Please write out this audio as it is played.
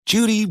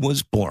Judy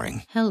was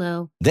boring.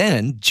 Hello.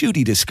 Then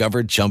Judy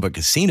discovered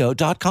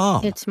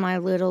ChumbaCasino.com. It's my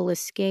little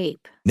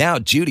escape. Now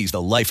Judy's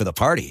the life of the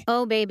party.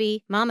 Oh,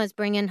 baby, mama's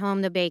bringing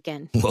home the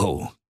bacon.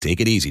 Whoa,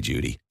 take it easy,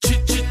 Judy.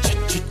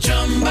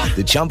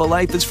 The Chumba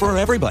life is for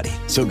everybody.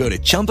 So go to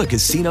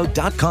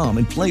ChumbaCasino.com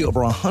and play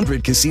over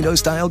 100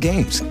 casino-style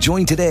games.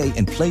 Join today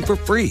and play for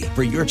free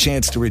for your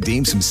chance to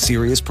redeem some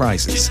serious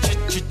prizes.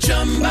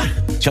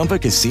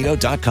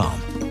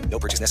 ChumbaCasino.com. No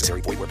purchase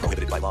necessary. Void where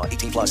prohibited by law.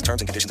 18 plus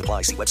terms and conditions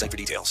apply. See website for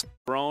details.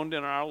 Grown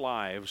in our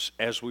lives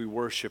as we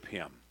worship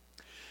him.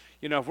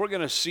 You know, if we're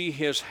going to see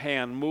his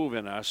hand move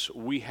in us,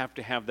 we have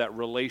to have that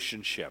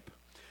relationship.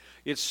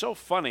 It's so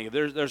funny.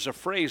 There's a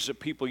phrase that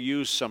people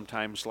use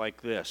sometimes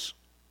like this.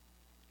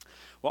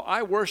 Well,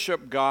 I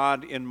worship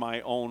God in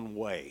my own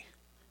way.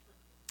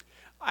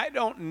 I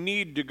don't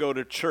need to go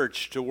to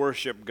church to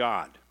worship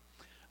God.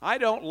 I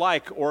don't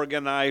like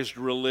organized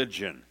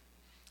religion.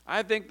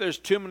 I think there's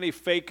too many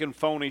fake and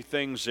phony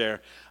things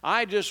there.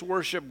 I just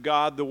worship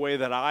God the way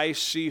that I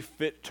see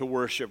fit to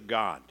worship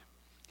God.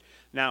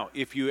 Now,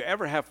 if you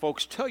ever have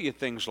folks tell you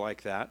things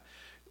like that,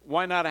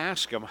 why not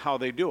ask them how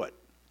they do it?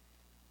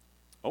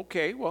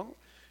 Okay, well,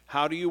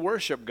 how do you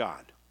worship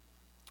God?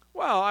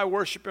 Well, I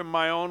worship in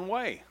my own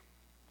way.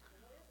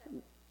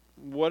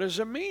 What does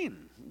it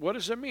mean? What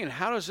does it mean?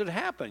 How does it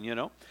happen, you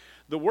know?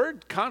 The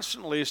Word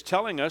constantly is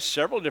telling us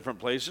several different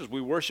places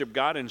we worship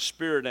God in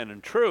spirit and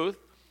in truth.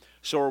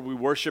 So are we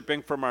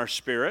worshiping from our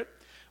spirit?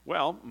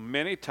 Well,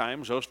 many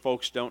times those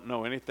folks don't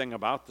know anything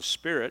about the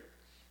spirit.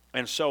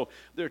 And so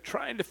they're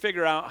trying to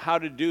figure out how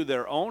to do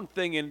their own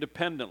thing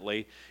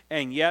independently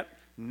and yet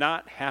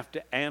not have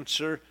to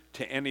answer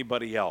to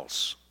anybody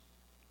else.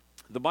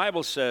 The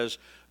Bible says,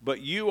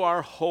 "But you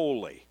are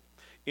holy,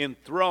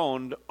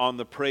 enthroned on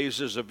the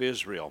praises of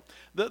Israel."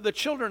 The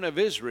children of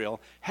Israel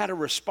had a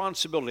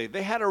responsibility.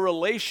 They had a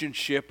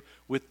relationship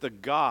with the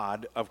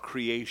God of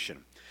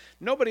creation.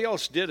 Nobody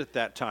else did at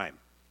that time.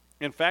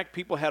 In fact,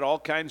 people had all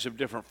kinds of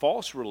different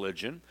false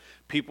religion.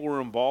 People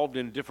were involved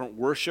in different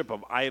worship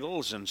of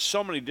idols and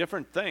so many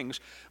different things,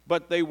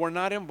 but they were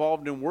not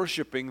involved in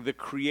worshiping the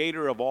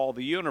creator of all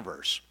the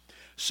universe.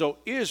 So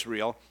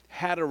Israel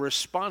had a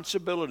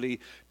responsibility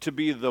to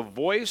be the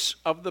voice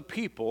of the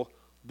people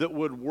that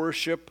would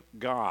worship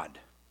God.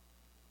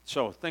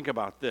 So think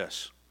about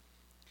this.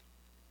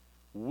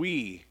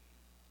 We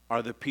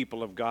are the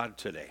people of God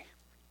today.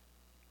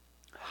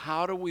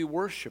 How do we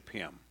worship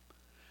him?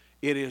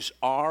 It is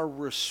our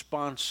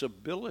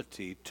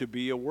responsibility to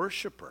be a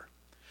worshiper.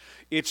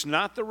 It's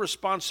not the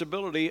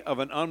responsibility of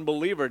an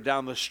unbeliever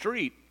down the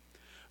street,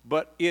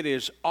 but it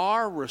is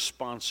our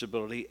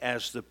responsibility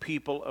as the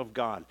people of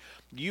God.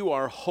 You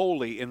are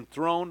holy,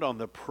 enthroned on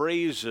the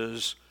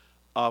praises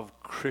of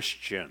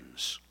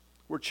Christians.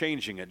 We're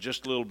changing it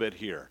just a little bit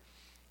here,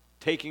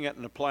 taking it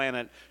and applying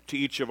it to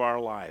each of our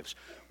lives.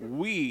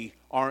 We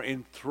are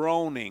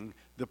enthroning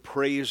the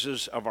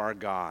praises of our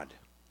God.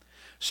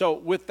 So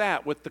with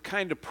that, with the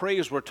kind of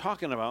praise we're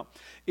talking about,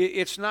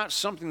 it's not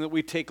something that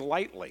we take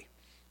lightly.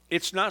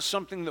 It's not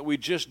something that we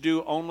just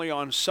do only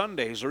on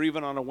Sundays or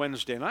even on a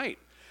Wednesday night.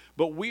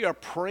 But we are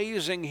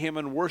praising him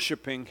and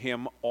worshiping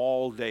him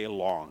all day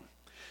long.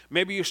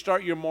 Maybe you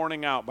start your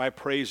morning out by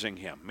praising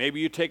him.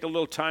 Maybe you take a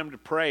little time to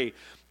pray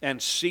and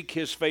seek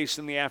his face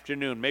in the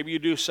afternoon. Maybe you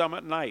do some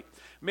at night.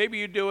 Maybe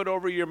you do it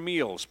over your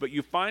meals, but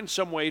you find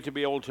some way to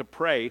be able to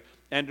pray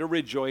and to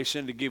rejoice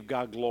and to give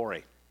God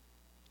glory.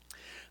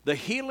 The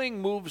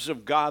healing moves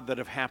of God that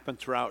have happened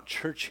throughout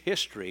church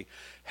history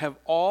have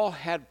all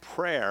had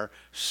prayer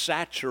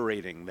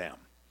saturating them,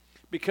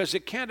 because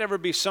it can't ever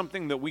be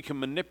something that we can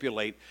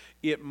manipulate.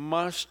 It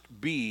must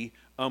be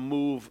a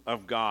move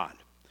of God.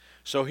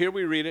 So here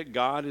we read it.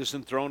 God is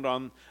enthroned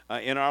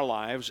in our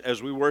lives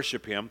as we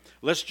worship him.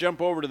 Let's jump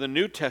over to the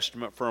New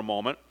Testament for a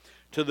moment,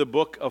 to the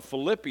book of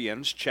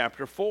Philippians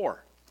chapter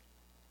 4.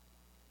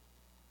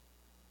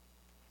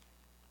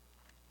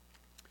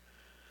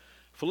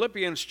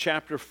 Philippians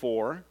chapter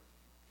 4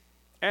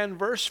 and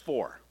verse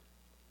 4.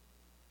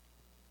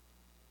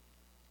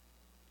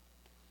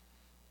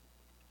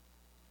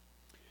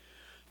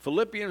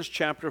 Philippians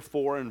chapter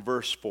 4 and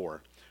verse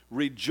 4.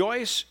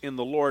 Rejoice in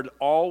the Lord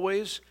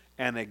always,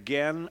 and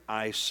again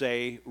I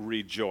say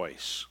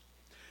rejoice.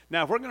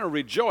 Now, if we're going to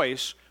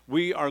rejoice,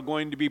 we are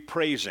going to be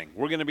praising.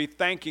 We're going to be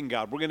thanking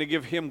God. We're going to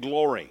give him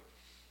glory.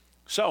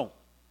 So,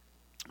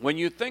 when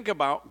you think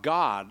about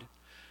God,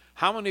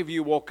 how many of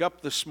you woke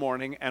up this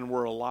morning and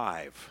were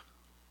alive?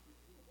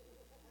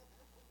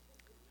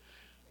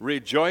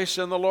 Rejoice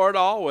in the Lord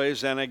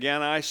always, and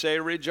again I say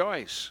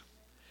rejoice.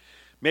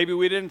 Maybe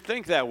we didn't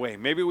think that way.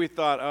 Maybe we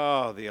thought,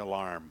 oh, the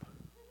alarm.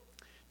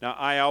 Now,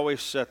 I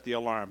always set the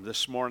alarm.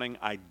 This morning,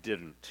 I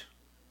didn't.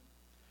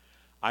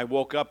 I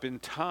woke up in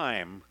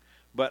time,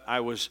 but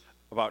I was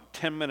about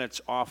 10 minutes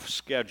off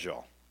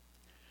schedule.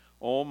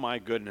 Oh, my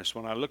goodness.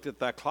 When I looked at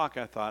that clock,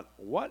 I thought,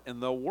 what in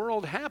the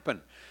world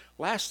happened?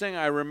 Last thing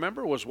I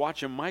remember was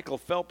watching Michael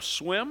Phelps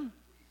swim,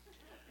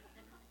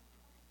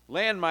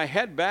 laying my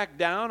head back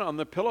down on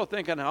the pillow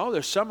thinking, oh,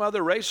 there's some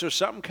other race or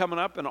something coming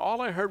up, and all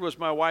I heard was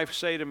my wife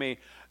say to me,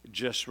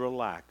 Just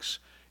relax.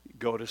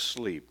 Go to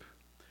sleep.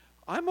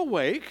 I'm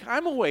awake.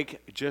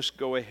 Just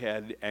go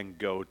ahead and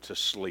go to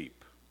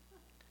sleep.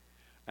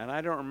 And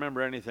I don't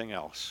remember anything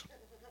else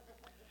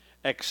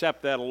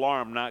except that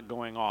alarm not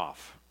going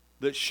off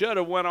that should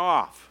have went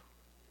off.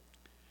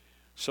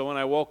 So when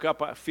I woke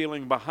up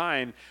feeling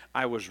behind,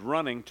 I was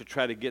running to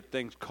try to get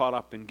things caught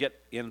up and get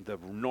in the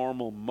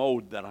normal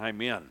mode that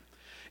I'm in.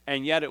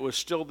 And yet it was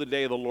still the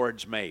day the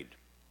Lord's made.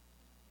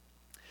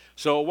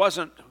 So it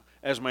wasn't,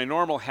 as my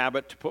normal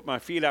habit, to put my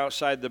feet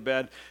outside the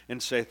bed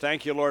and say,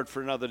 thank you, Lord,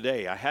 for another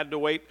day. I had to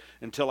wait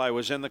until I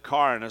was in the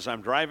car, and as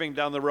I'm driving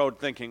down the road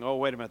thinking, oh,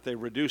 wait a minute, they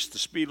reduced the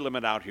speed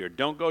limit out here.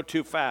 Don't go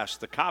too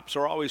fast. The cops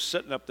are always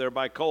sitting up there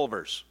by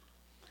Culver's.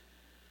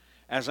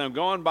 As I'm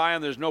going by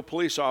and there's no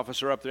police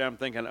officer up there, I'm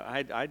thinking,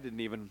 I didn't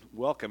even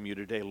welcome you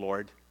today,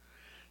 Lord.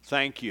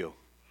 Thank you.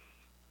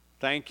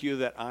 Thank you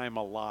that I'm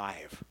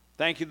alive.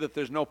 Thank you that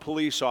there's no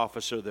police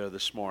officer there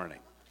this morning.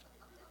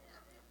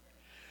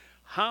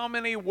 How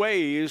many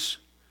ways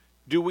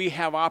do we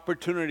have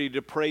opportunity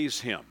to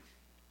praise Him?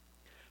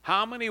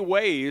 How many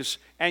ways,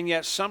 and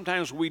yet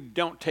sometimes we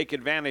don't take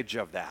advantage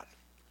of that?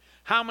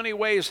 How many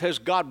ways has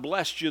God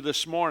blessed you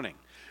this morning?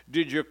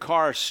 Did your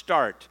car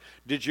start?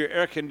 Did your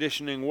air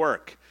conditioning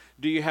work?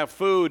 Do you have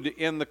food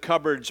in the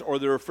cupboards or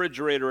the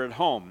refrigerator at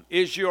home?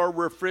 Is your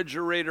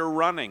refrigerator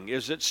running?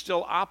 Is it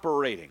still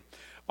operating?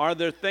 Are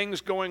there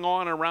things going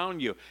on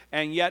around you?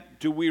 And yet,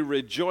 do we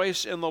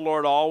rejoice in the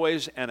Lord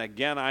always? And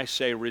again, I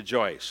say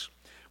rejoice.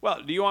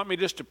 Well, do you want me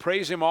just to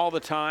praise Him all the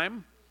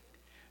time?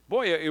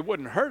 Boy, it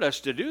wouldn't hurt us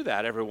to do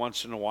that every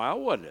once in a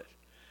while, would it?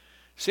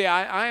 See,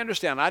 I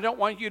understand. I don't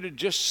want you to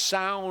just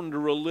sound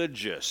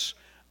religious.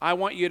 I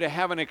want you to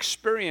have an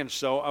experience,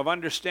 though, of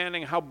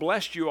understanding how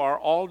blessed you are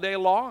all day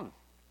long.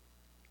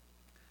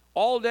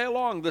 All day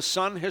long, the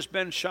sun has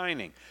been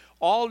shining.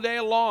 All day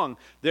long,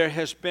 there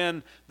has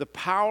been the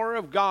power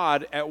of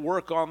God at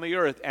work on the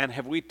earth, and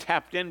have we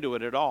tapped into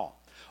it at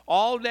all?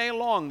 All day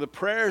long, the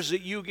prayers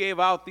that you gave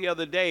out the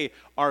other day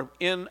are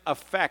in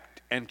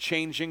effect and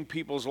changing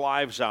people's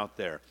lives out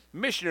there.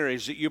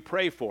 Missionaries that you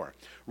pray for.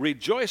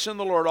 Rejoice in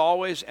the Lord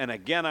always, and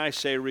again I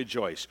say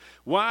rejoice.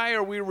 Why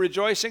are we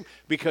rejoicing?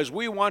 Because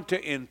we want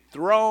to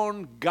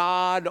enthrone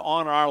God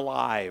on our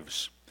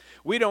lives.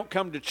 We don't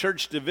come to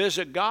church to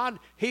visit God.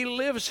 He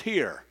lives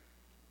here.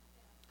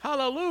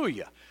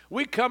 Hallelujah.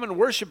 We come and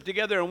worship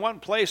together in one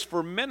place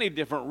for many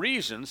different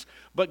reasons,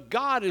 but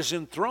God is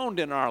enthroned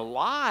in our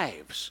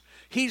lives.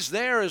 He's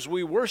there as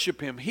we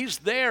worship Him. He's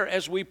there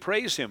as we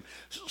praise Him.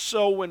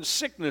 So when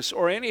sickness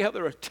or any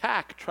other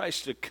attack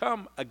tries to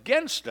come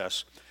against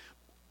us,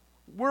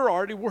 we're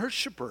already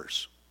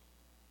worshipers.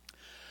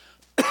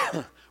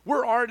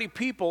 We're already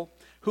people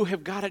who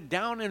have got it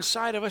down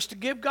inside of us to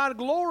give God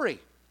glory.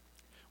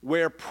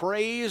 Where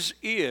praise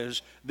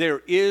is,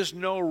 there is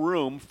no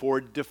room for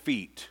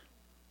defeat.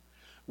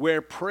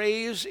 Where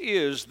praise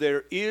is,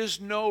 there is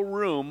no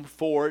room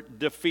for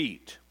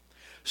defeat.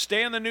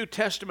 Stay in the New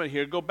Testament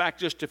here. Go back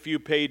just a few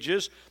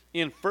pages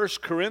in 1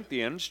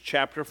 Corinthians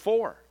chapter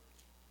 4.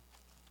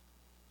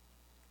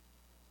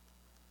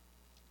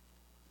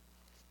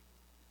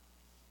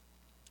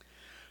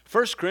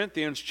 1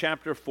 Corinthians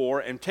chapter 4,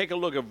 and take a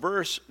look at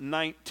verse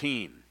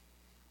 19.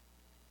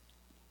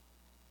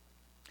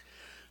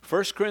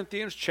 1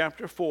 Corinthians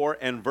chapter 4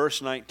 and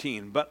verse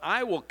 19. But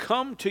I will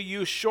come to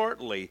you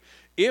shortly,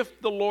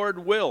 if the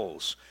Lord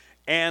wills,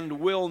 and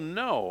will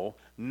know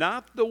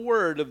not the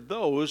word of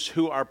those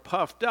who are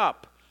puffed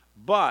up,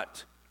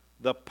 but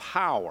the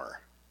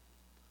power.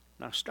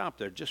 Now stop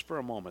there just for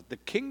a moment. The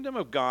kingdom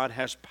of God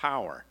has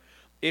power.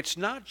 It's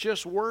not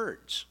just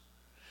words.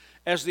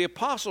 As the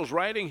apostle's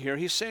writing here,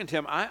 he's saying to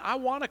him, I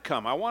want to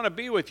come. I want to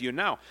be with you.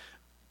 Now,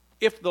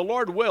 if the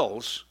Lord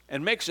wills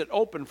and makes it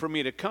open for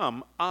me to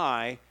come,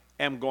 I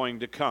am going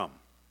to come.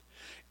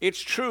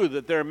 It's true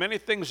that there are many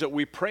things that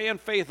we pray in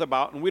faith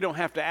about, and we don't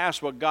have to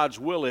ask what God's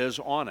will is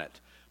on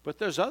it. But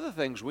there's other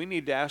things we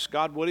need to ask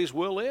God what His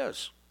will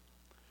is.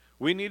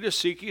 We need to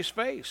seek His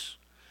face.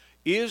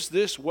 Is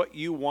this what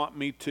you want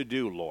me to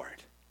do,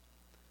 Lord?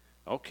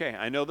 Okay,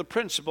 I know the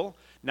principle.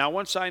 Now,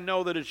 once I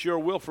know that it's your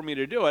will for me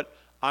to do it,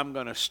 I'm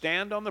going to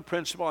stand on the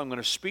principle. I'm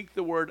going to speak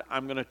the word.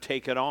 I'm going to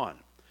take it on.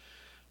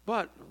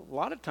 But a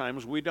lot of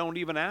times we don't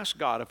even ask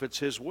God if it's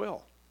His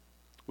will.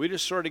 We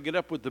just sort of get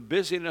up with the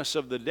busyness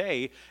of the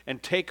day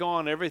and take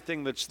on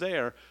everything that's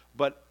there,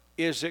 but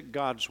is it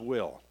God's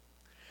will?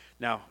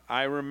 Now,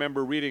 I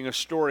remember reading a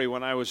story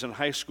when I was in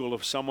high school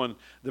of someone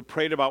that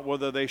prayed about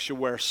whether they should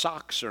wear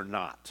socks or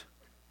not.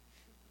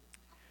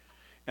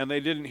 And they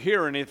didn't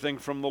hear anything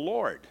from the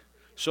Lord.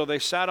 So they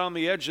sat on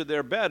the edge of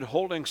their bed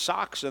holding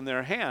socks in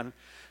their hand,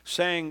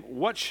 saying,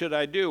 what should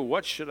I do?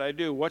 What should I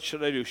do? What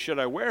should I do? Should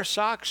I wear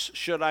socks?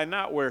 Should I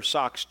not wear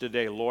socks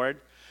today, Lord?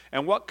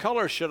 And what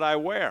color should I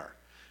wear?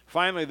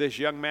 Finally, this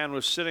young man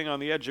was sitting on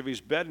the edge of his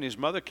bed, and his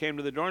mother came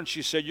to the door, and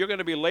she said, you're going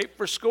to be late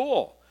for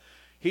school.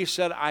 He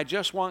said, I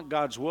just want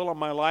God's will in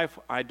my life.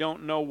 I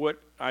don't know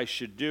what I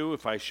should do,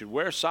 if I should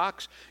wear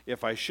socks,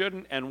 if I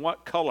shouldn't, and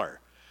what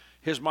color.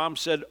 His mom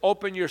said,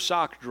 open your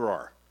sock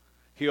drawer.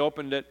 He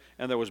opened it,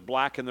 and there was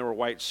black and there were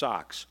white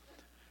socks.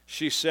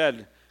 She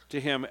said to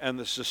him, and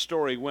the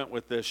story went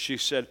with this, she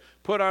said,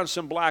 "Put on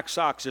some black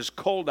socks. It's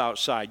cold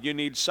outside. You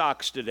need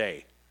socks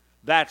today."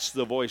 That's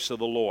the voice of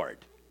the Lord.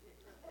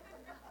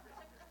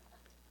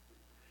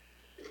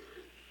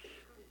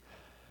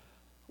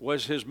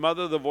 Was his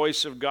mother the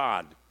voice of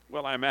God?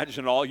 Well, I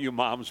imagine all you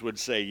moms would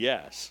say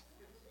yes.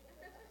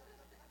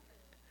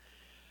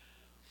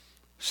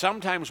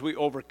 Sometimes we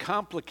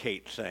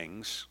overcomplicate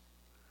things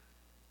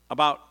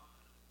about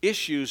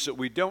issues that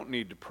we don't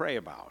need to pray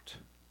about.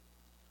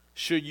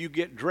 Should you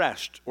get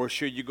dressed or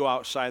should you go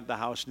outside the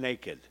house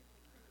naked?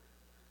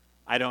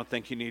 I don't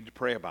think you need to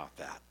pray about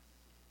that.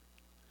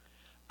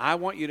 I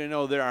want you to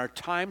know there are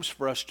times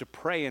for us to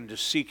pray and to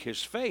seek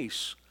his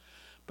face,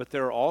 but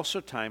there are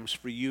also times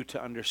for you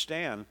to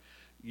understand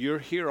you're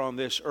here on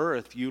this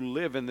earth, you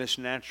live in this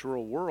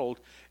natural world,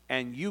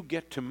 and you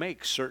get to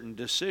make certain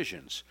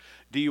decisions.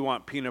 Do you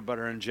want peanut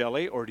butter and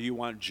jelly, or do you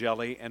want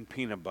jelly and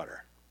peanut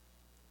butter?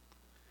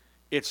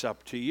 It's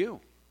up to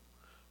you.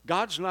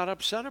 God's not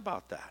upset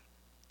about that.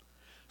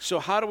 So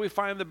how do we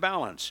find the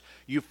balance?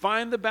 You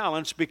find the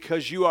balance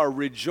because you are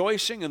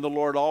rejoicing in the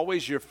Lord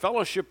always, you're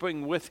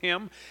fellowshipping with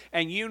him,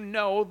 and you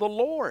know the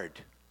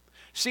Lord.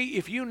 See,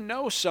 if you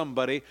know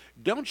somebody,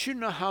 don't you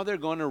know how they're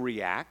going to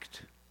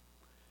react?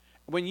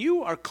 When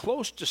you are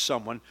close to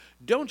someone,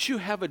 don't you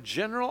have a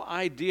general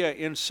idea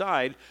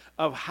inside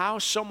of how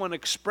someone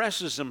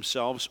expresses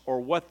themselves or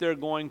what they're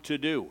going to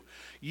do?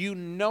 You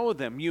know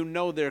them. You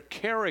know their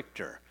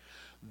character.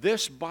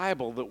 This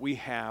Bible that we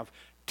have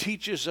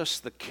teaches us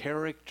the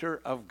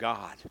character of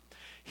God.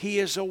 He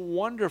is a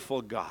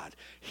wonderful God.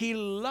 He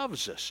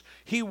loves us.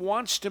 He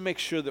wants to make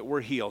sure that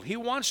we're healed. He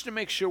wants to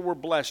make sure we're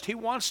blessed. He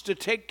wants to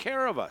take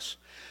care of us.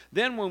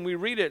 Then when we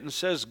read it and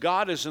says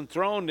God is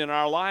enthroned in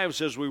our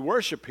lives as we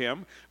worship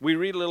him, we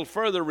read a little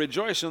further,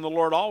 rejoice in the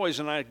Lord always,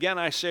 and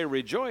I say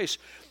rejoice.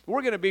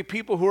 We're going to be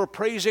people who are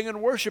praising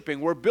and worshiping.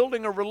 We're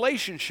building a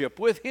relationship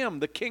with him,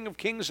 the King of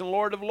Kings and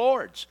Lord of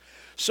Lords,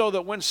 so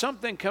that when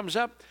something comes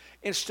up,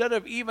 instead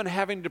of even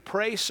having to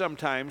pray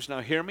sometimes, now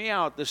hear me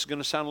out, this is going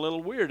to sound a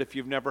little weird if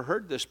you've never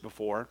heard this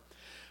before.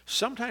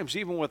 Sometimes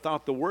even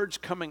without the words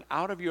coming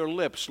out of your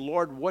lips,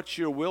 Lord, what's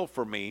your will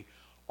for me?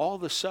 All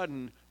of a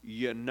sudden,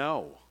 you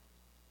know.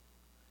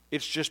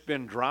 It's just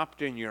been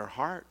dropped in your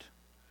heart,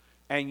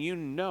 and you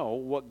know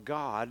what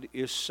God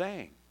is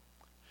saying.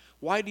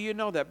 Why do you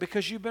know that?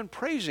 Because you've been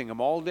praising him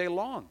all day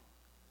long.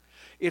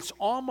 It's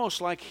almost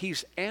like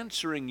he's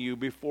answering you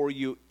before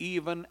you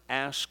even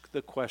ask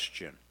the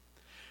question.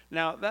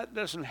 Now, that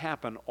doesn't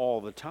happen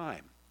all the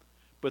time,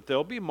 but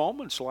there'll be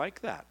moments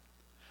like that.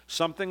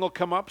 Something will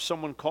come up,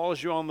 someone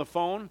calls you on the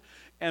phone,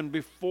 and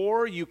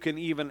before you can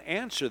even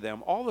answer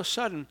them, all of a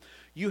sudden,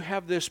 you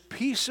have this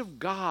peace of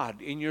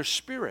God in your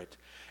spirit,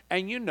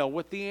 and you know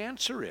what the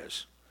answer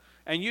is.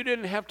 And you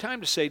didn't have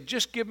time to say,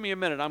 just give me a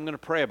minute, I'm going to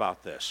pray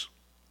about this.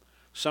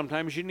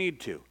 Sometimes you need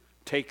to.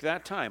 Take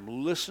that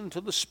time. Listen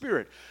to the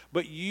Spirit.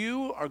 But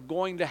you are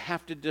going to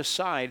have to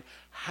decide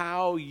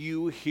how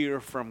you hear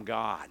from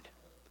God.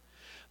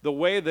 The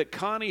way that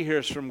Connie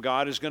hears from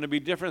God is going to be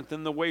different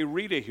than the way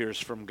Rita hears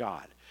from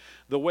God.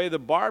 The way that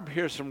Barb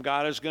hears from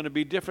God is going to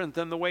be different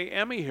than the way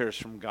Emmy hears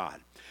from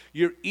God.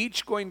 You're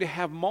each going to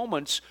have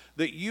moments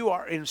that you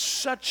are in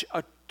such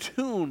a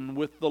tune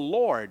with the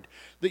Lord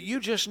that you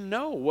just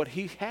know what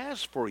he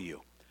has for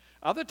you.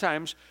 Other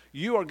times,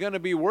 you are going to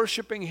be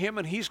worshiping him,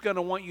 and he's going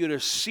to want you to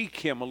seek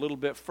him a little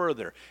bit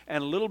further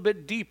and a little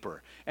bit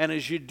deeper. And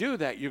as you do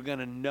that, you're going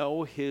to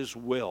know his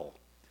will.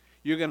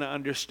 You're going to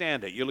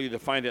understand it. You'll either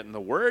find it in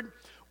the Word,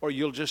 or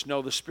you'll just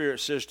know the Spirit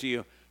says to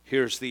you,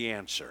 here's the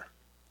answer.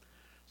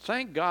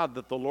 Thank God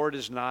that the Lord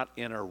is not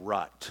in a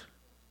rut.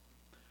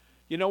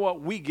 You know what?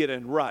 We get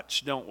in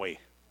ruts, don't we?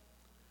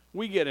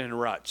 We get in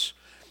ruts.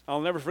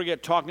 I'll never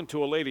forget talking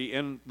to a lady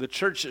in the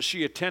church that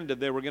she attended.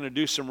 They were going to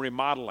do some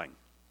remodeling.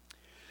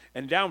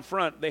 And down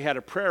front, they had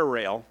a prayer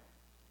rail.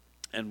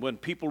 And when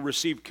people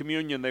received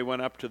communion, they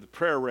went up to the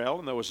prayer rail,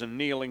 and there was a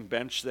kneeling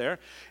bench there.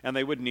 And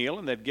they would kneel,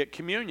 and they'd get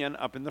communion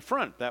up in the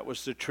front. That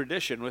was the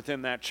tradition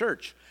within that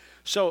church.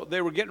 So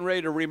they were getting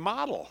ready to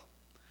remodel.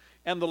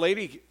 And the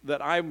lady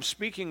that I'm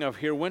speaking of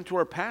here went to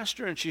her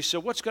pastor, and she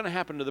said, what's going to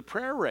happen to the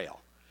prayer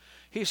rail?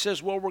 He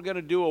says, well, we're going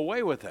to do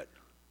away with it.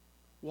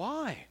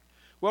 Why?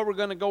 Well, we're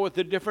going to go with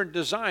a different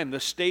design. The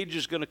stage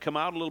is going to come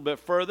out a little bit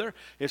further.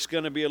 It's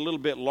going to be a little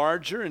bit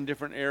larger in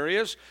different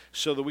areas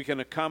so that we can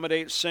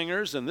accommodate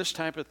singers and this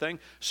type of thing.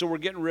 So we're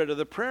getting rid of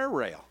the prayer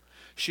rail.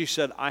 She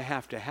said, I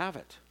have to have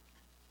it.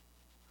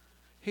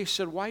 He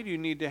said, why do you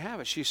need to have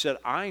it? She said,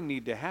 I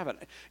need to have it.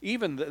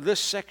 Even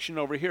this section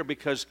over here,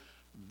 because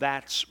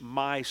that's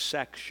my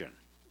section.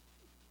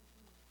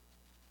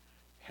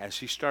 As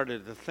he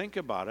started to think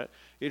about it,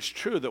 it's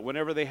true that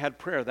whenever they had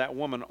prayer, that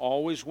woman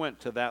always went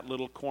to that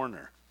little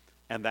corner,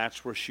 and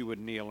that's where she would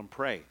kneel and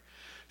pray.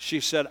 She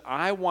said,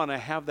 I want to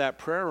have that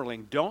prayer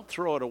railing. Don't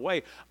throw it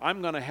away.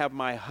 I'm going to have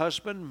my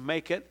husband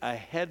make it a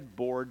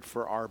headboard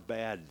for our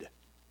bed.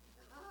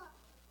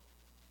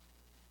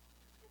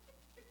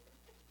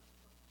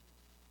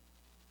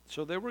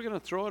 So they were going to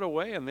throw it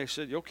away, and they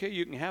said, okay,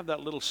 you can have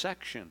that little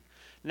section.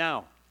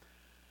 Now,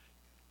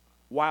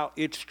 while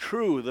it's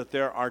true that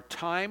there are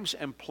times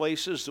and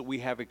places that we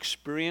have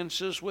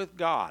experiences with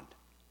God,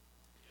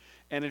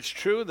 and it's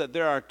true that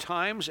there are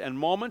times and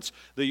moments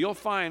that you'll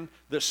find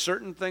that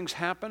certain things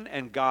happen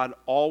and God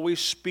always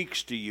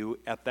speaks to you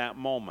at that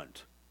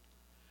moment.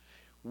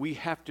 We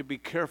have to be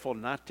careful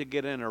not to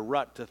get in a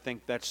rut to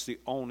think that's the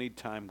only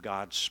time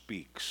God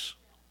speaks.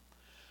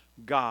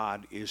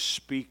 God is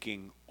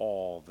speaking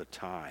all the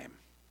time.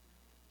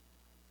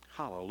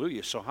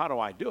 Hallelujah. So how do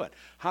I do it?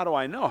 How do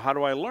I know? How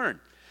do I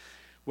learn?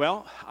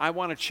 Well, I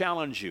want to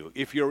challenge you.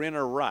 If you're in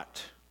a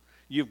rut,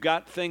 you've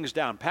got things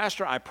down.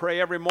 Pastor, I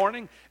pray every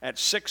morning at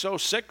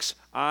 6:06.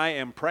 I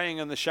am praying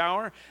in the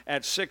shower.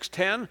 At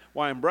 6:10,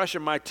 while I'm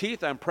brushing my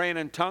teeth, I'm praying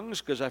in tongues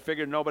because I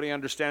figured nobody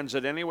understands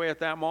it anyway at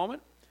that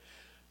moment.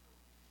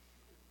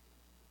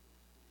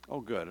 Oh,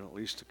 good. At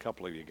least a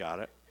couple of you got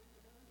it.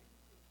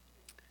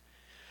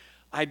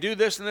 I do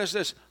this and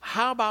this.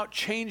 How about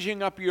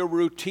changing up your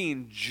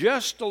routine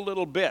just a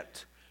little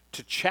bit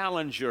to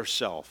challenge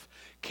yourself?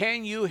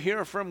 Can you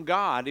hear from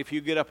God if you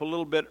get up a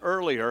little bit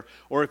earlier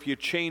or if you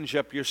change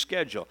up your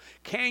schedule?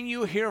 Can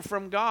you hear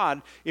from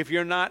God if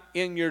you're not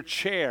in your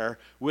chair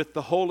with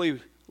the holy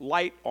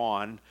light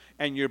on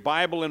and your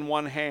Bible in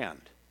one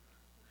hand?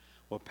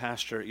 Well,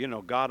 Pastor,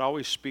 God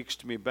always speaks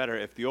to me better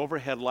if the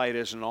overhead light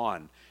isn't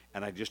on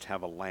and I just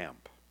have a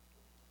lamp,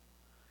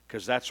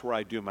 because that's where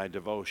I do my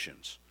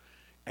devotions.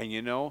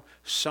 And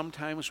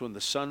sometimes when the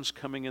sun's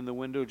coming in the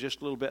window just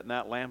a little bit and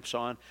that lamp's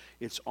on,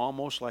 it's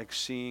almost like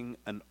seeing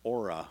an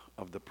aura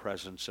of the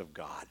presence of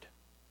God.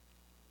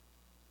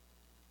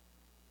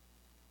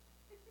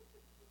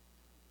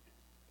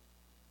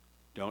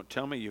 Don't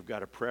tell me you've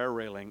got a prayer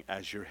railing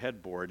as your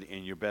headboard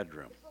in your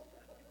bedroom.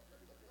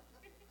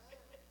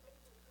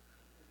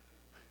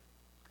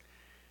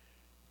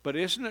 But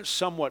isn't it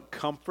somewhat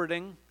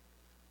comforting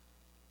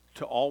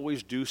to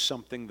always do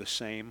something the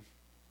same?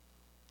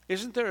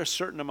 Isn't there a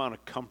certain amount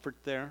of comfort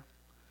there?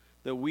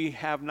 That we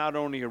have not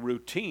only a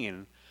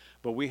routine,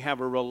 but we have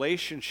a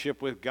relationship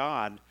with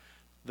God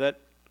that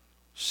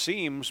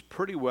seems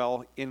pretty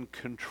well in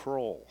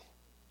control.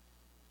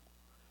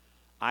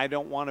 I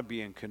don't want to be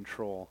in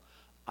control.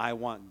 I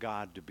want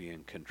God to be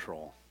in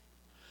control.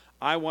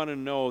 I want to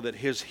know that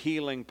His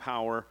healing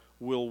power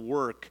will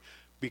work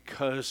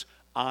because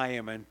I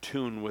am in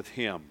tune with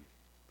Him.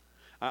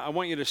 I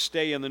want you to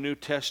stay in the New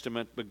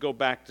Testament, but go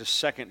back to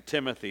 2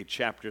 Timothy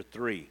chapter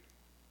 3.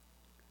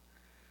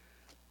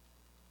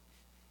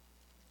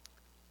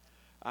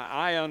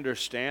 I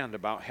understand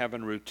about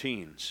having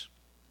routines.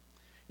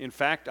 In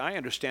fact, I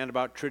understand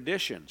about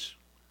traditions.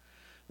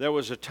 There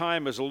was a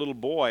time as a little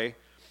boy,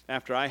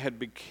 after I had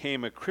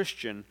became a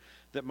Christian,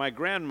 that my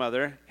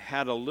grandmother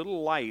had a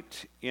little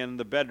light in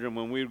the bedroom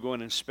when we would go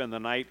in and spend the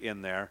night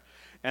in there,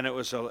 and it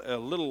was a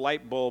little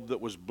light bulb that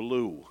was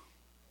blue.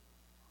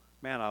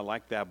 Man, I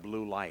like that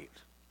blue light.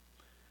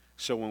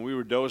 So when we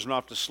were dozing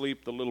off to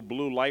sleep, the little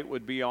blue light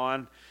would be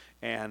on,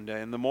 and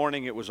in the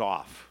morning it was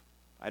off.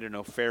 I don't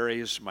know,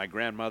 fairies, my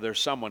grandmother,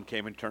 someone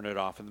came and turned it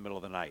off in the middle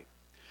of the night.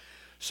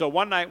 So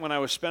one night when I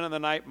was spending the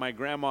night, my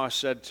grandma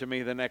said to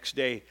me the next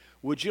day,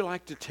 "Would you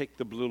like to take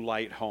the blue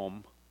light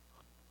home?"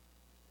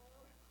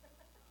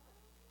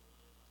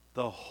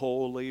 The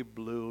holy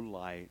blue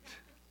light.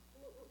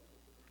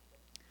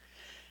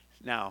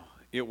 Now,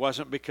 it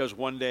wasn't because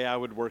one day I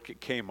would work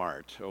at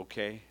Kmart,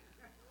 okay?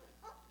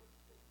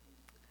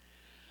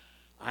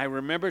 I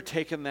remember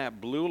taking that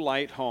blue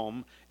light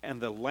home, and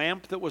the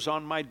lamp that was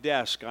on my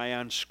desk, I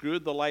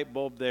unscrewed the light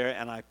bulb there,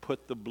 and I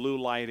put the blue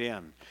light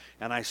in.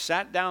 And I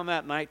sat down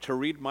that night to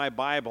read my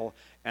Bible,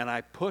 and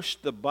I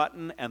pushed the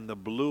button, and the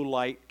blue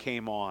light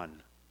came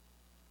on.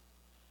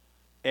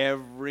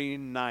 Every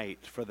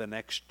night for the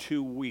next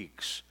 2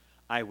 weeks,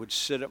 I would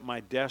sit at my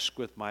desk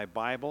with my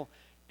Bible,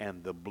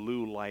 and the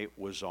blue light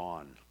was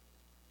on.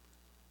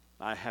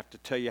 I have to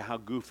tell you how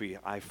goofy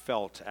I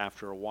felt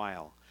after a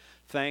while.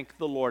 Thank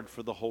the Lord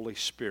for the Holy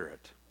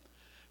Spirit,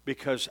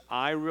 because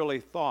I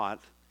really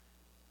thought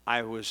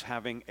I was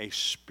having a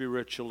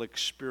spiritual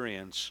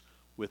experience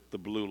with the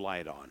blue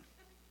light on.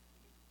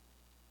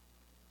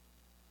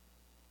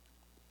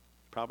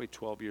 Probably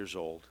 12 years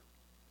old.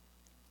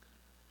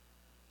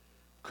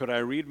 Could I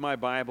read my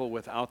Bible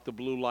without the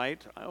blue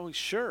light? Oh,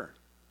 sure.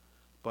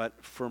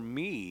 But for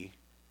me,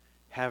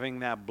 having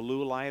that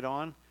blue light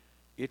on,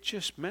 it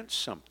just meant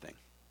something.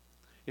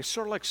 It's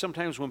sort of like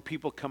sometimes when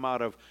people come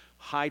out of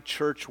high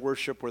church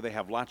worship where they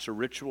have lots of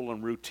ritual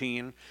and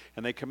routine,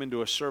 and they come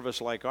into a service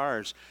like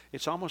ours,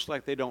 it's almost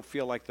like they don't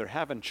feel like they're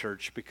having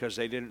church because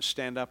they didn't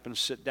stand up and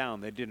sit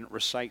down. They didn't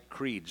recite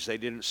creeds. They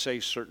didn't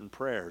say certain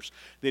prayers.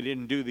 They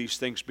didn't do these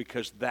things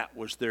because that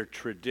was their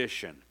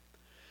tradition.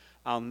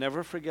 I'll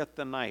never forget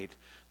the night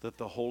that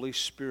the Holy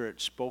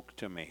Spirit spoke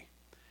to me,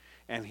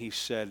 and He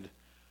said,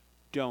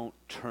 "Don't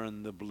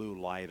turn the blue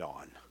light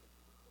on."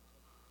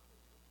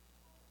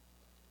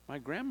 My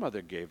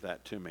grandmother gave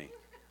that to me.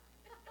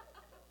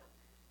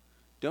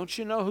 Don't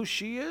you know who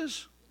she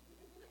is?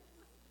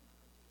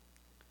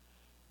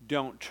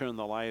 Don't turn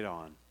the light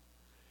on.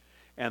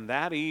 And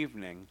that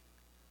evening,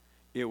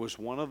 it was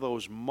one of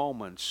those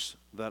moments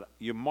that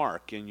you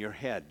mark in your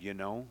head, you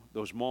know,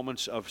 those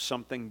moments of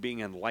something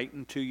being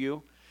enlightened to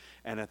you.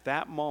 And at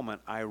that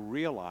moment, I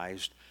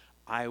realized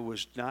I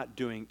was not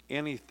doing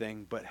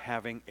anything but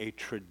having a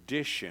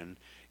tradition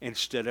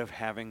instead of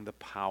having the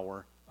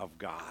power of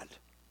God.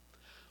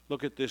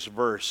 Look at this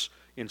verse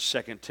in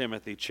 2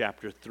 Timothy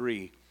chapter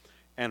 3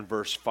 and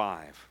verse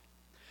 5.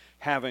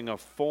 Having a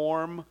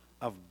form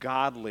of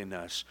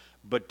godliness,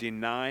 but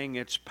denying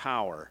its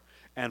power,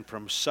 and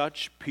from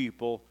such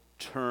people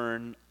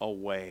turn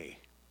away.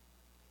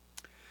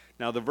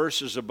 Now the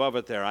verses above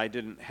it there, I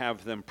didn't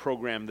have them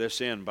program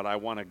this in, but I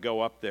want to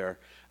go up there.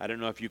 I don't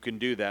know if you can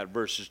do that,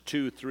 verses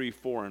 2, 3,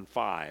 4, and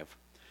 5.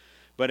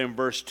 But in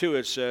verse 2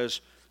 it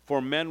says,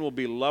 for men will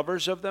be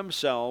lovers of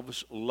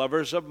themselves,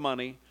 lovers of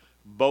money,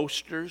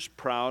 boasters,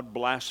 proud,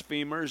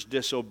 blasphemers,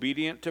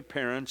 disobedient to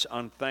parents,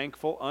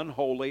 unthankful,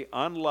 unholy,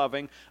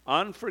 unloving,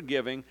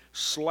 unforgiving,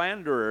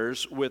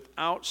 slanderers,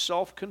 without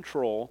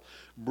self-control,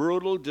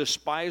 brutal,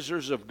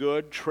 despisers of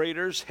good,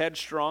 traitors,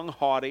 headstrong,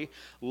 haughty,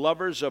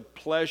 lovers of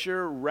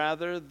pleasure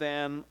rather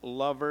than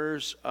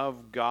lovers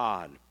of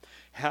God.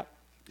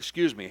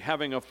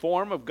 Having a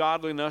form of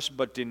godliness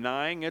but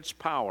denying its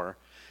power,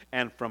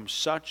 and from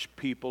such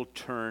people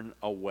turn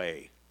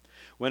away.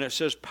 When it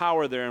says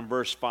power there in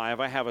verse 5,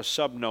 I have a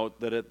subnote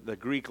that in the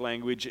Greek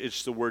language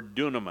it's the word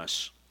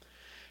dunamis.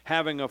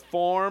 Having a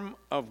form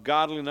of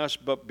godliness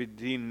but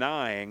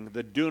denying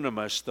the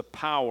dunamis, the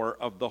power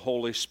of the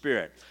Holy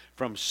Spirit.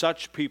 From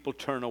such people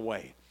turn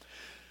away.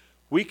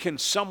 We can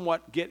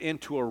somewhat get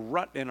into a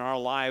rut in our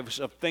lives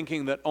of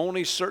thinking that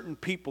only certain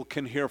people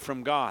can hear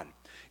from God.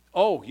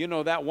 Oh, you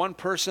know, that one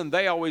person,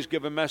 they always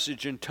give a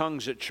message in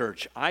tongues at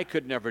church. I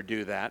could never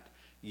do that.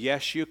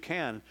 Yes, you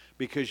can,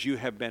 because you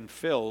have been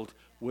filled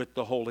with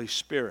the Holy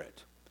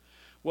Spirit.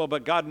 Well,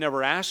 but God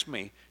never asked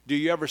me. Do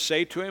you ever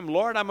say to him,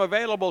 Lord, I'm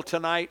available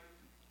tonight.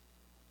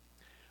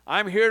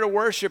 I'm here to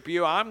worship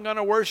you. I'm going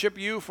to worship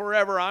you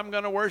forever. I'm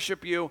going to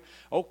worship you.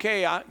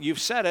 Okay, you've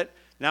said it.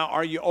 Now,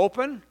 are you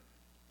open?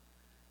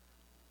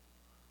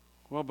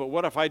 Well, but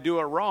what if I do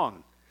it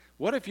wrong?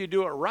 What if you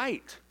do it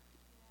right?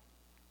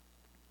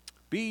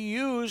 Be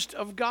used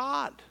of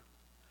God.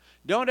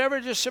 Don't ever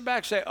just sit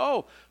back and say,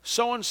 oh,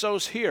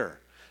 so-and-so's here.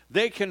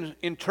 They can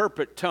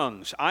interpret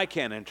tongues. I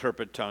can't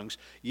interpret tongues.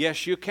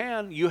 Yes, you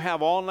can. You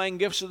have all 9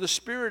 gifts of the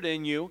Spirit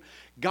in you.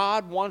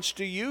 God wants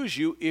to use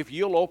you if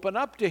you'll open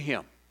up to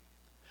him.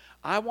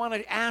 I want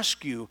to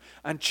ask you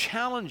and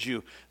challenge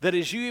you that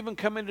as you even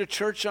come into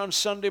church on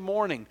Sunday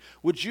morning,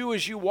 would you,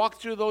 as you walk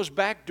through those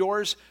back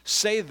doors,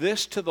 say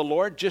this to the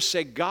Lord? Just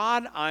say,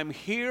 God, I'm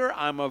here.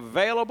 I'm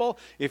available.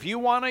 If you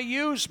want to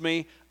use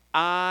me,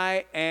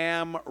 I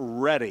am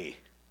ready.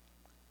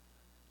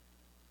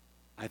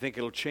 I think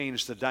it'll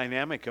change the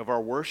dynamic of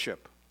our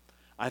worship.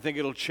 I think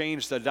it'll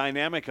change the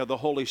dynamic of the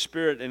Holy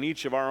Spirit in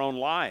each of our own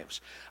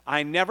lives.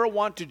 I never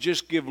want to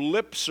just give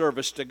lip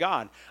service to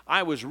God.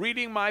 I was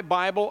reading my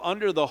Bible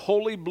under the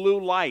holy blue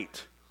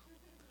light.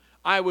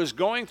 I was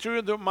going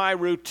through my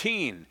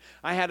routine.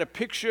 I had a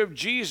picture of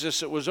Jesus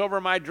that was over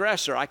my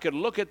dresser. I could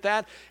look at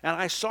that, and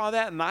I saw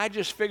that, and I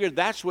just figured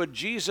that's what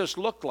Jesus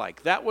looked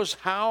like. That was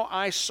how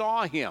I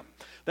saw him.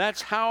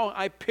 That's how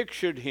I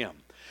pictured him.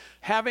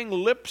 Having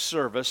lip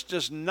service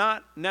does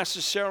not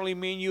necessarily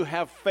mean you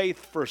have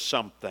faith for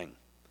something.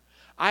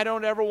 I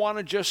don't ever want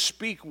to just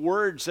speak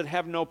words that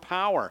have no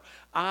power.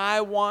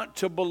 I want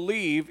to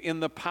believe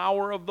in the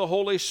power of the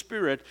Holy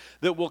Spirit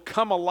that will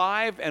come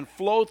alive and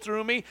flow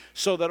through me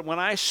so that when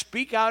I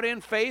speak out in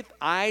faith,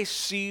 I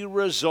see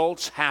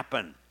results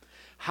happen.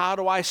 How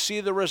do I see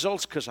the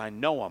results? Because I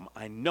know them.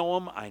 I know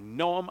them. I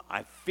know them.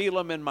 I feel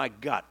them in my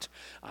gut.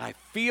 I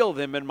feel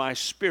them in my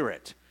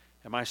spirit.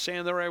 Am I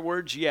saying the right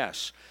words?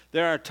 Yes.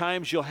 There are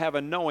times you'll have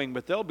a knowing,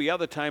 but there'll be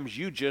other times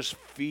you just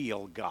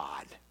feel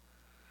God.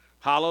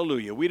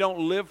 Hallelujah. We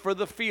don't live for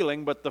the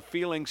feeling, but the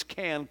feelings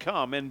can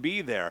come and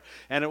be there.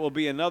 And it will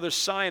be another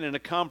sign and a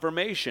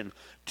confirmation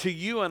to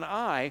you and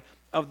I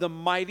of the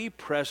mighty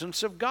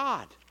presence of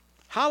God.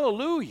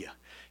 Hallelujah.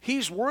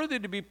 He's worthy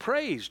to be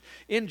praised.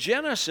 In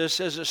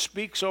Genesis, as it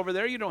speaks over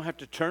there, you don't have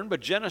to turn,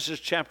 but Genesis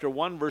chapter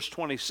 1, verse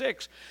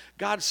 26,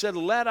 God said,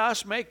 let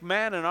us make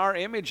man in our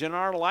image and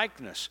our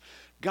likeness.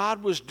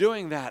 God was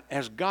doing that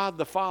as God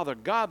the Father,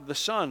 God the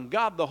Son,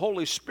 God the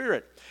Holy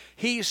Spirit.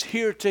 He's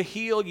here to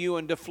heal you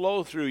and to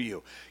flow through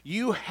you.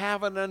 You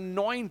have an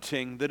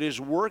anointing that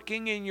is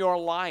working in your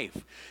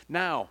life.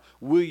 Now,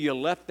 will you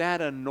let that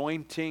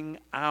anointing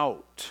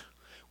out?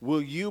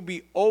 Will you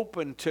be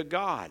open to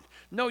God?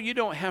 No, you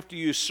don't have to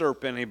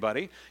usurp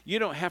anybody. You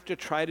don't have to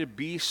try to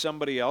be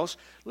somebody else.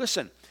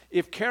 Listen,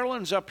 if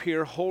Carolyn's up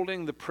here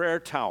holding the prayer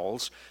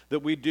towels that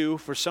we do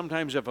for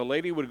sometimes if a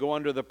lady would go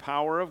under the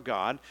power of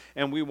God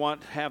and we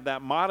want to have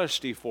that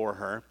modesty for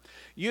her,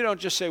 you don't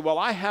just say, well,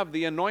 I have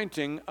the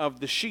anointing of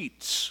the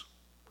sheets.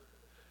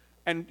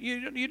 And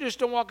you just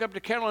don't walk up to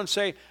Carolyn and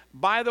say,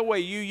 by the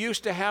way, you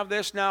used to have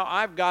this, now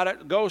I've got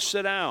it, go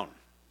sit down.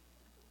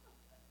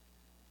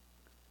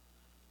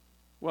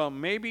 Well,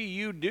 maybe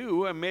you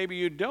do, and maybe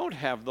you don't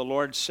have the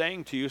Lord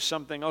saying to you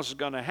something else is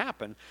going to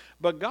happen.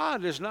 But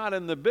God is not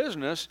in the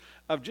business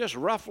of just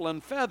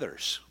ruffling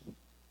feathers.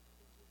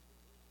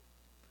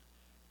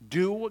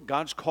 Do what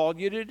God's called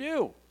you to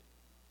do.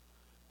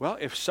 Well,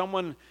 if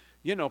someone,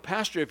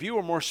 Pastor, if you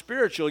were more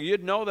spiritual,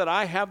 you'd know that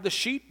I have the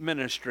sheep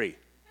ministry.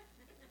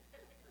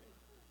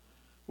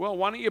 Well,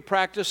 why don't you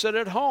practice it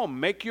at home?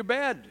 Make your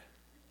bed.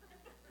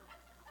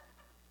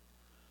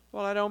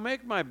 Well, I don't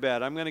make my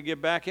bed. I'm going to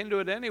get back into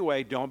it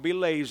anyway. Don't be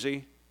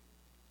lazy.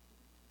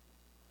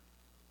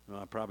 Well,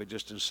 I probably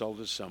just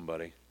insulted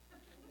somebody.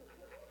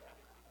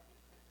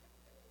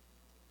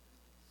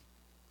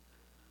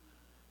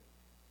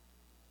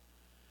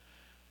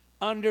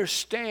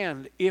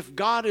 Understand, if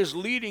God is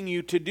leading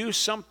you to do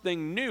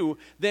something new,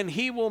 then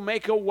He will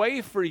make a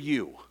way for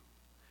you.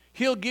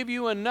 He'll give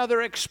you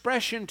another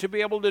expression to be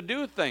able to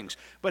do things.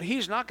 But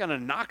He's not going to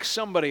knock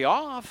somebody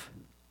off.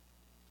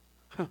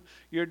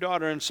 Your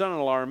daughter and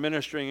son-in-law are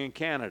ministering in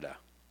Canada.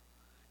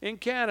 In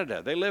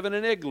Canada, they live in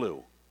an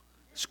igloo.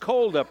 It's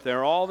cold up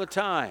there all the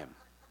time.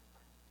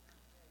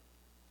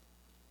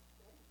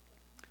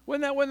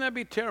 Wouldn't that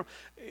be terrible?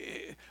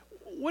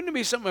 Wouldn't it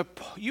be something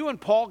if you and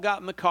Paul got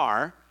in the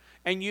car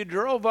and you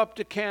drove up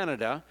to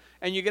Canada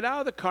and you get out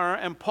of the car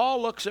and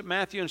Paul looks at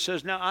Matthew and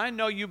says, now I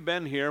know you've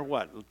been here,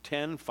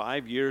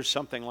 5 years,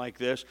 something like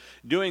this,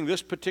 doing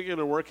this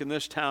particular work in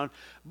this town,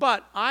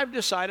 but I've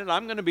decided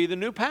I'm going to be the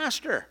new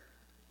pastor.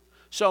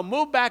 So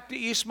move back to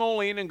East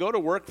Moline and go to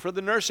work for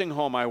the nursing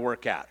home I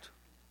work at.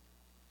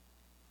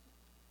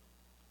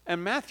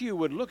 And Matthew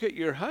would look at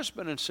your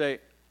husband and say,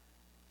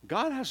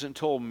 God hasn't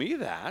told me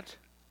that.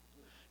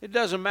 It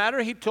doesn't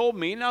matter. He told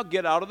me, now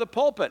get out of the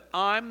pulpit.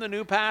 I'm the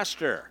new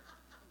pastor.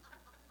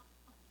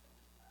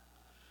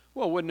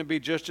 Well, wouldn't it be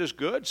just as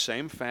good?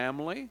 Same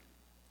family.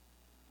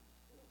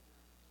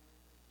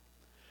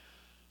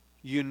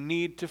 You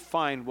need to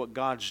find what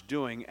God's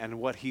doing and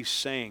what He's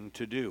saying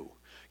to do.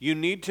 You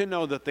need to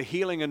know that the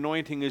healing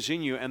anointing is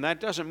in you, and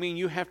that doesn't mean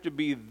you have to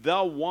be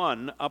the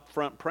one up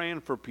front praying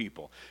for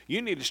people.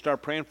 You need to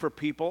start praying for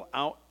people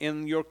out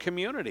in your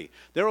community.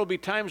 There will be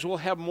times we'll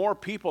have more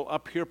people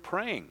up here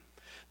praying.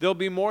 There'll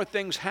be more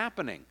things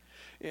happening.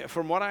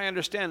 From what I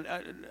understand,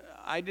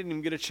 I didn't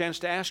even get a chance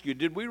to ask you,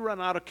 did we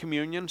run out of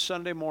communion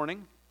Sunday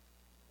morning?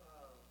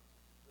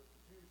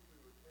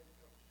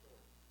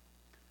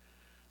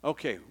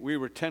 Okay, we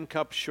were 10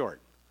 cups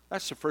short.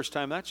 That's the first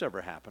time that's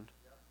ever happened.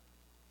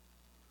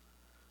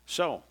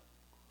 So,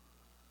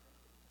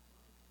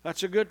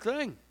 that's a good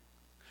thing.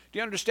 Do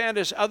you understand,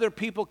 as other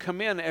people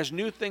come in, as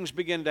new things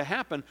begin to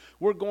happen,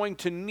 we're going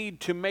to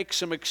need to make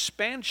some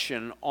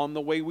expansion on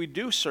the way we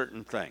do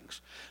certain things.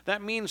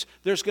 That means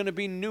there's going to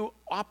be new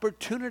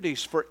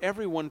opportunities for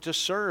everyone to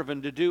serve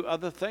and to do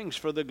other things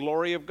for the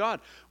glory of God.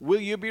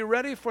 Will you be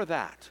ready for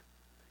that?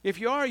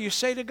 If you are, you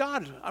say to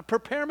God,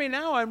 prepare me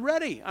now, I'm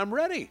ready, I'm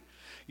ready.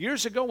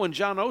 Years ago, when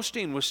John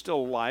Osteen was still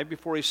alive,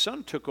 before his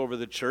son took over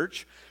the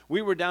church,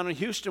 we were down in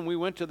Houston, we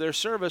went to their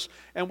service,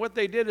 and what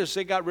they did is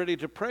they got ready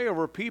to pray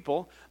over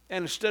people,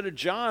 and instead of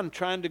John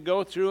trying to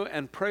go through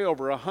and pray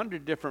over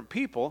 100 different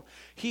people,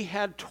 he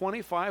had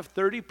 25,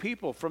 30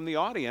 people from the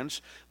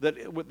audience that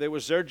it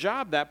was their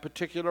job that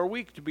particular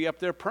week to be up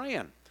there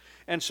praying.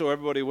 And so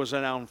everybody was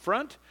down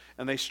front,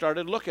 and they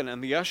started looking,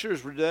 and the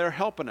ushers were there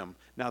helping them.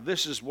 Now,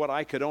 this is what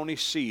I could only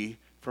see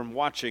from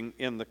watching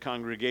in the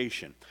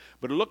congregation.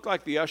 But it looked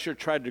like the usher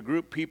tried to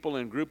group people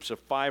in groups of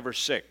 5 or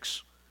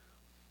 6.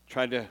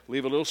 Tried to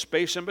leave a little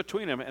space in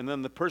between them. And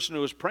then the person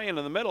who was praying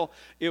in the middle,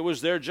 it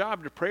was their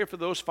job to pray for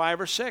those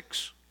 5 or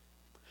 6.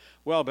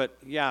 Well, but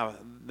yeah,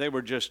 they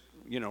were just,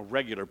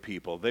 regular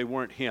people. They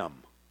weren't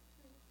him.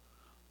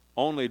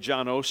 Only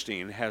John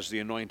Osteen has the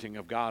anointing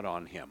of God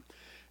on him.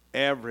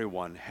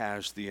 Everyone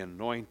has the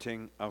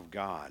anointing of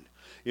God.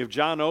 If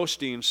John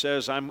Osteen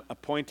says, I'm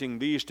appointing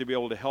these to be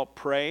able to help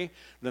pray,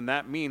 then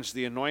that means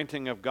the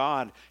anointing of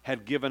God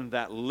had given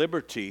that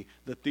liberty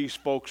that these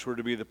folks were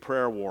to be the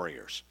prayer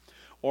warriors.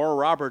 Oral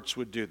Roberts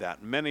would do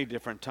that many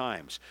different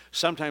times.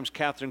 Sometimes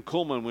Catherine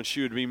Kuhlman, when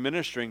she would be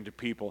ministering to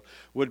people,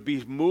 would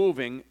be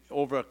moving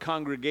over a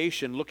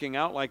congregation looking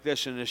out like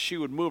this, and as she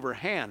would move her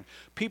hand,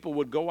 people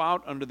would go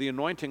out under the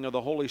anointing of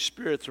the Holy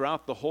Spirit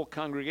throughout the whole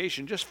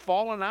congregation, just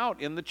falling out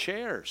in the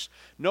chairs.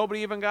 Nobody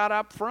even got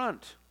up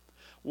front.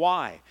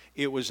 Why?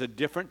 It was a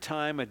different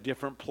time, a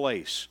different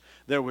place.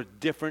 There were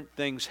different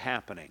things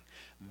happening.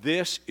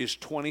 This is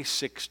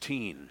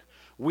 2016.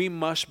 We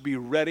must be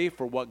ready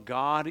for what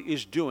God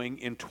is doing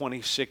in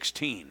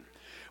 2016.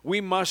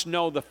 We must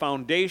know the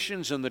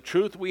foundations and the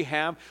truth we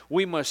have.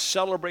 We must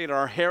celebrate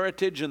our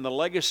heritage and the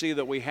legacy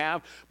that we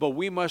have, but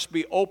we must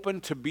be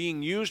open to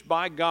being used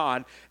by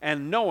God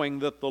and knowing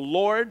that the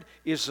Lord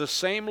is the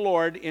same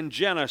Lord in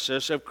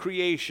Genesis of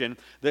creation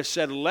that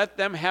said, let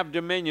them have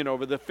dominion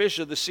over the fish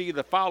of the sea,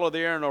 the fowl of the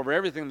air, and over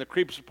everything that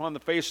creeps upon the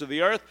face of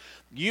the earth.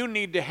 You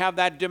need to have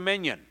that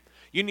dominion.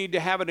 You need to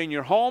have it in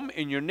your home,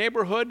 in your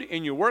neighborhood,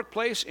 in your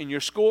workplace, in your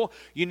school.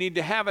 You need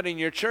to have it in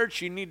your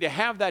church. You need to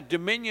have that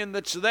dominion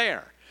that's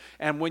there.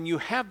 And when you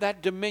have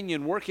that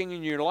dominion working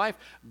in your life,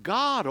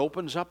 God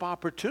opens up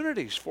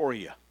opportunities for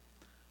you.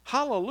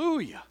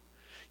 Hallelujah.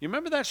 You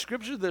remember that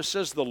scripture that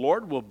says the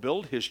Lord will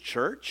build his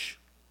church?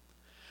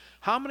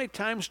 How many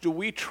times do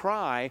we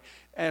try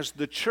as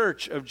the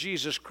church of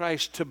Jesus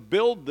Christ to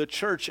build the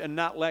church and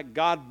not let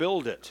God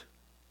build it?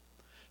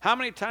 How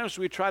many times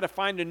do we try to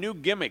find a new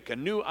gimmick, a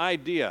new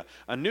idea,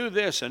 a new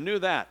this, a new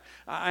that?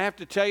 I have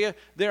to tell you,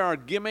 there are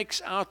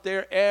gimmicks out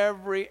there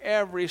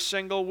every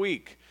single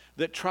week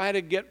that try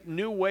to get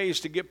new ways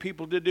to get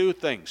people to do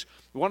things.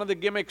 One of the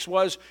gimmicks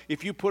was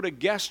if you put a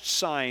guest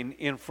sign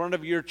in front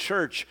of your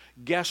church,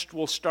 guests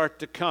will start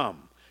to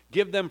come.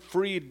 Give them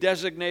free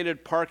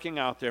designated parking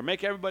out there.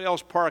 Make everybody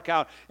else park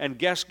out, and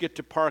guests get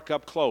to park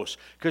up close.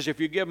 Because if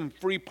you give them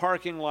free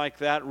parking like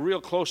that,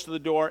 real close to the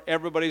door,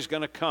 everybody's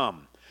going to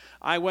come.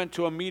 I went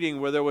to a meeting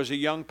where there was a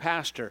young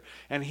pastor,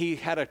 and he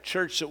had a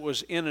church that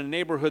was in a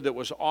neighborhood that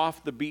was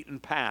off the beaten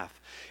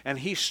path. And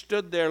he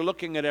stood there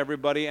looking at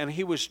everybody, and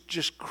he was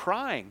just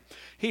crying.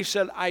 He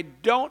said, I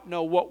don't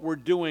know what we're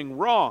doing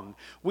wrong.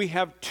 We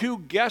have 2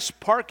 guest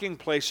parking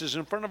places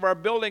in front of our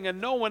building,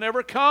 and no one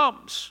ever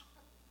comes.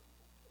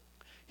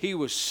 He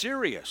was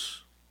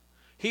serious.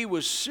 He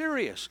was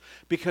serious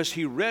because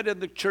he read in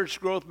the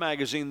Church Growth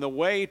magazine the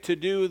way to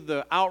do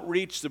the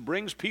outreach that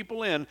brings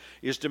people in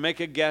is to make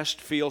a guest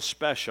feel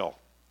special.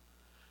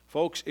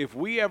 Folks, if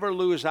we ever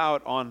lose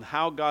out on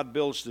how God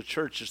builds the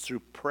churches through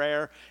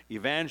prayer,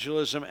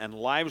 evangelism, and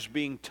lives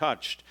being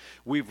touched,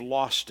 we've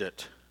lost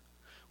it.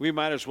 We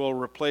might as well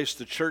replace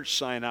the church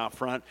sign out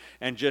front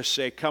and just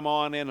say, come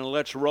on in and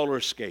let's roller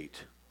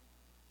skate.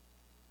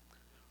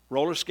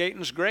 Roller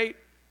skating's great.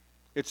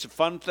 It's a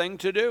fun thing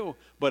to do,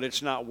 but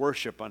it's not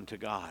worship unto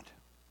God.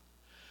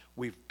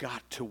 We've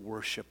got to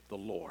worship the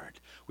Lord.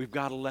 We've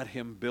got to let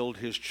him build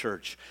his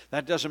church.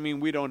 That doesn't mean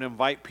we don't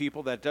invite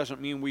people. That doesn't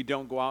mean we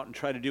don't go out and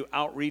try to do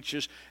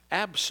outreaches.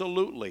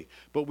 Absolutely.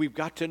 But we've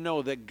got to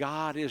know that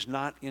God is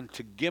not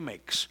into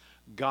gimmicks.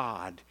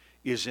 God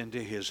is into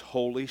his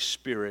Holy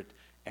Spirit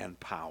and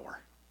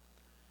power.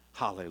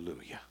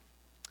 Hallelujah.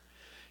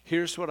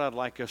 Here's what I'd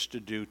like us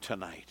to do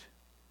tonight.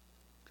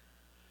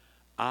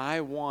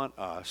 I want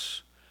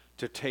us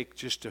to take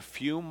just a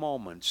few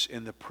moments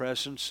in the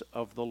presence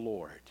of the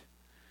Lord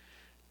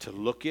to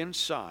look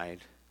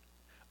inside.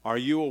 Are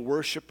you a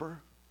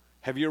worshiper?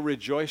 Have you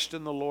rejoiced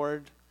in the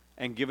Lord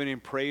and given him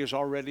praise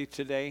already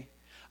today?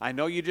 I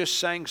know you just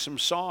sang some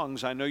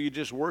songs. I know you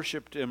just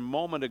worshiped a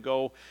moment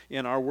ago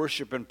in our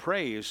worship and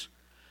praise.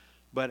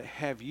 But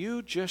have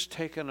you just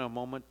taken a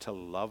moment to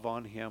love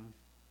on him?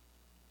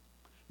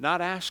 Not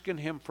asking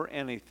him for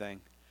anything,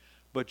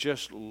 but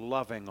just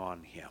loving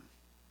on him.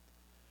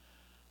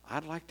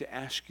 I'd like to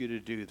ask you to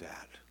do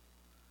that.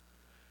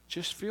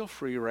 Just feel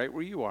free right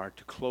where you are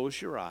to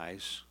close your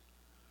eyes.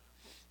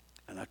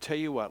 And I'll tell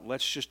you what,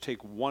 let's just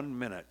take 1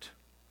 minute.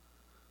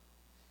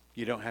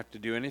 You don't have to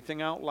do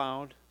anything out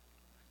loud.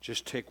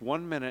 Just take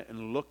 1 minute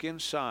and look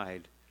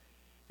inside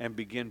and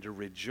begin to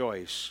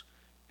rejoice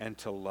and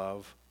to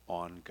love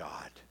on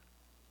God.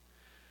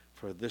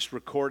 For this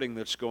recording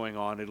that's going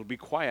on, it'll be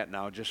quiet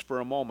now just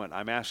for a moment.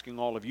 I'm asking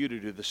all of you to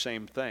do the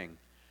same thing.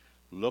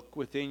 Look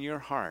within your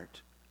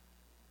heart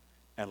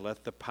and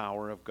let the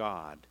power of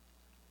God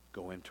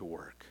go into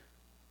work.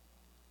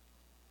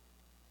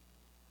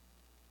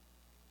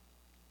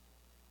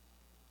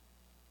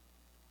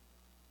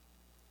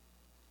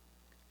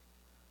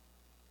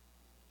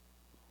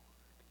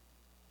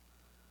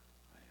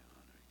 I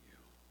honor you.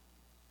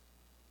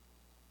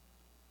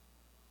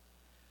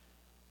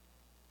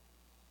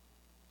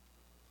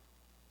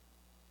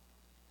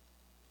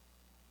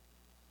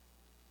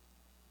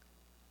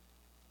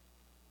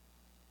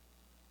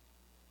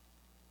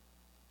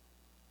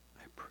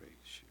 I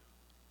praise you.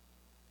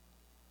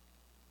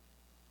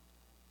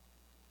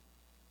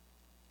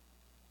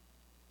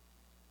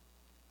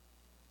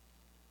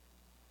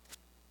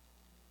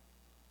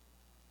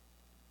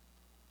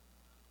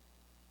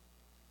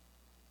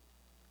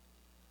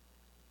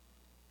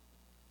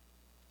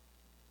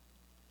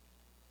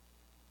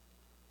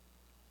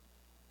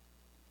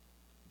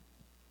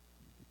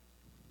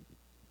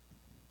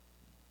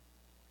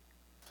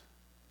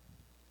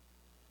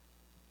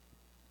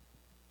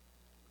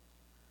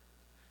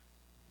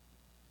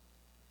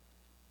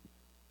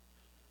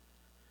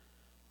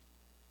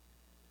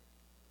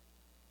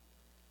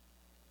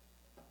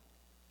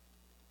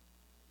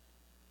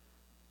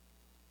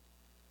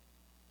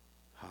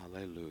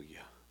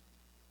 Hallelujah.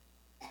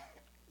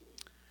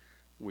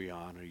 We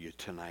honor you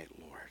tonight,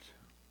 Lord.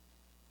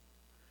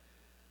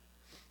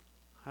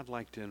 I'd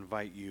like to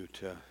invite you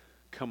to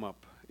come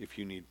up if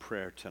you need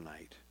prayer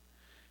tonight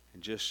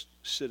and just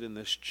sit in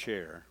this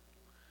chair,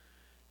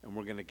 and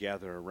we're going to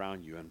gather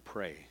around you and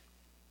pray.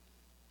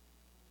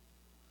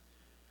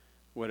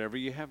 Whatever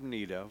you have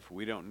need of,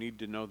 we don't need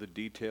to know the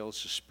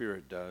details, the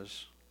Spirit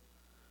does.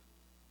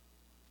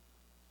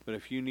 But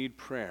if you need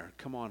prayer,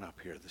 come on up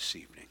here this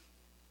evening.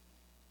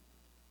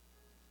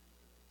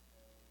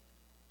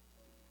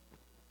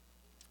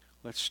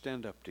 Let's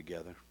stand up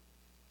together.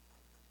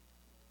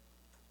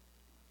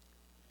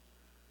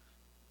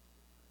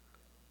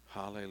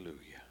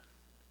 Hallelujah.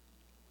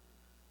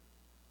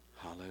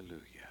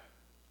 Hallelujah.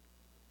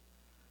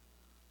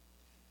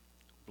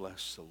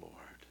 Bless the Lord.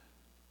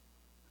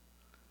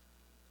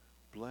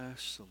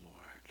 Bless the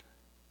Lord.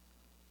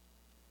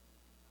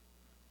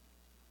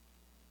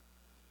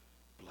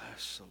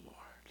 Bless the Lord.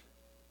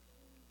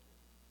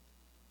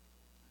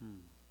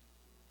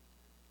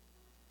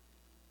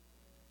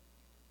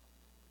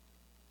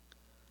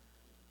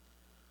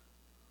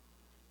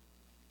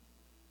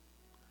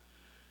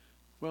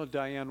 Well,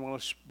 Diane, well,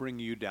 let's bring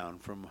you down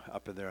from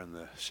up there in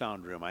the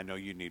sound room. I know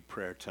you need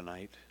prayer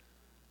tonight.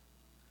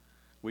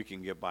 We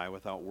can get by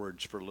without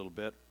words for a little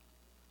bit.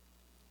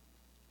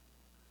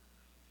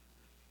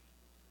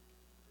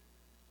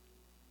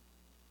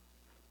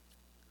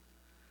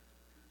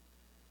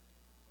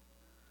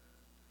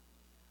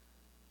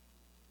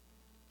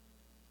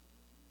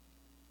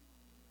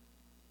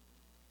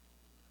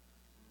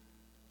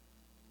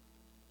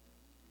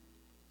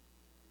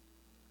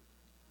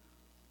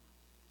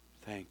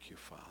 Thank you,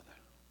 Father.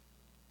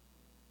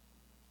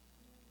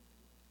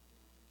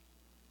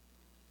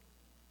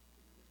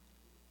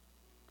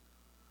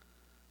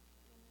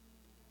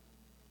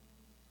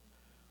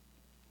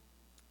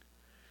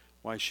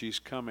 Why she's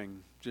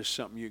coming, just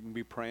something you can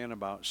be praying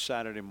about.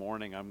 Saturday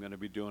morning, I'm going to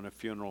be doing a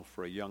funeral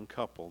for a young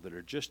couple that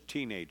are just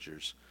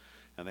teenagers,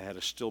 and they had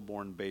a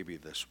stillborn baby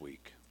this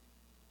week.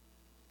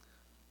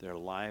 Their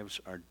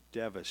lives are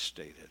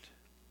devastated.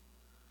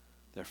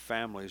 Their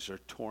families are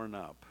torn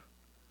up.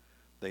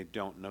 They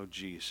don't know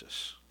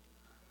Jesus.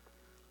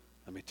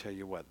 Let me tell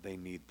you what, they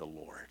need the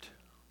Lord.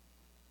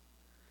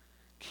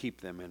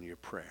 Keep them in your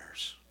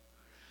prayers.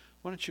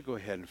 Why don't you go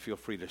ahead and feel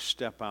free to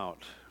step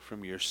out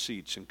from your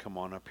seats and come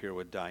on up here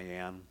with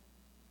Diane.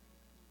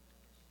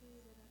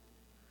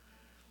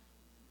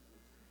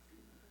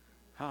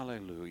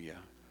 Hallelujah.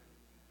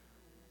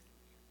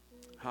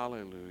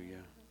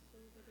 Hallelujah.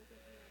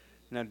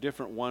 Now,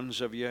 different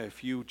ones of you,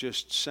 if you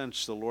just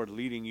sense the Lord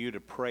leading you to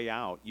pray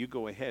out, you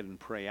go ahead and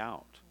pray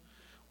out.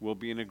 We'll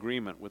be in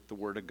agreement with the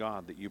Word of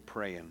God that you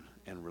pray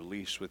and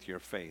release with your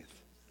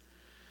faith.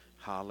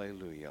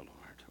 Hallelujah, Lord.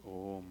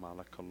 Oh,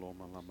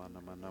 malakaloma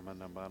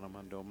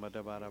lamanamanamanamanamandomba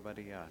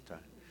dabarabariata.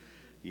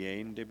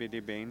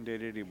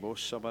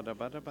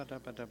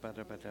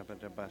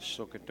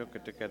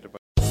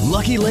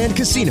 Lucky Land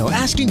Casino,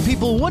 asking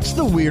people, what's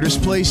the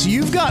weirdest place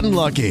you've gotten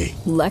lucky?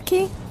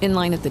 Lucky? In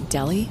line at the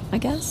deli, I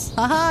guess?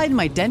 Aha, in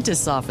my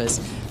dentist's office.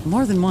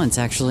 More than once,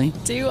 actually.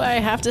 Do I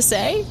have to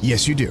say?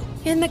 Yes, you do.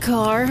 In the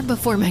car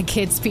before my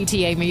kids'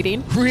 PTA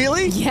meeting.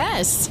 Really?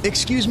 Yes.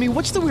 Excuse me,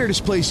 what's the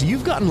weirdest place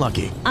you've gotten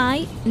lucky?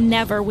 I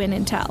never win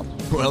and tell.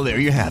 Well, there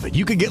you have it.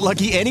 You can get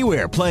lucky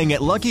anywhere, playing at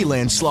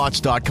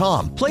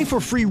LuckyLandSlots.com. Play for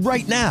free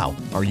right now.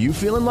 Are you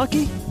feeling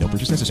lucky? No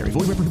purchase necessary.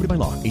 Void where prohibited by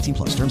law.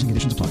 18+. Terms and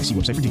conditions apply. See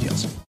website for details.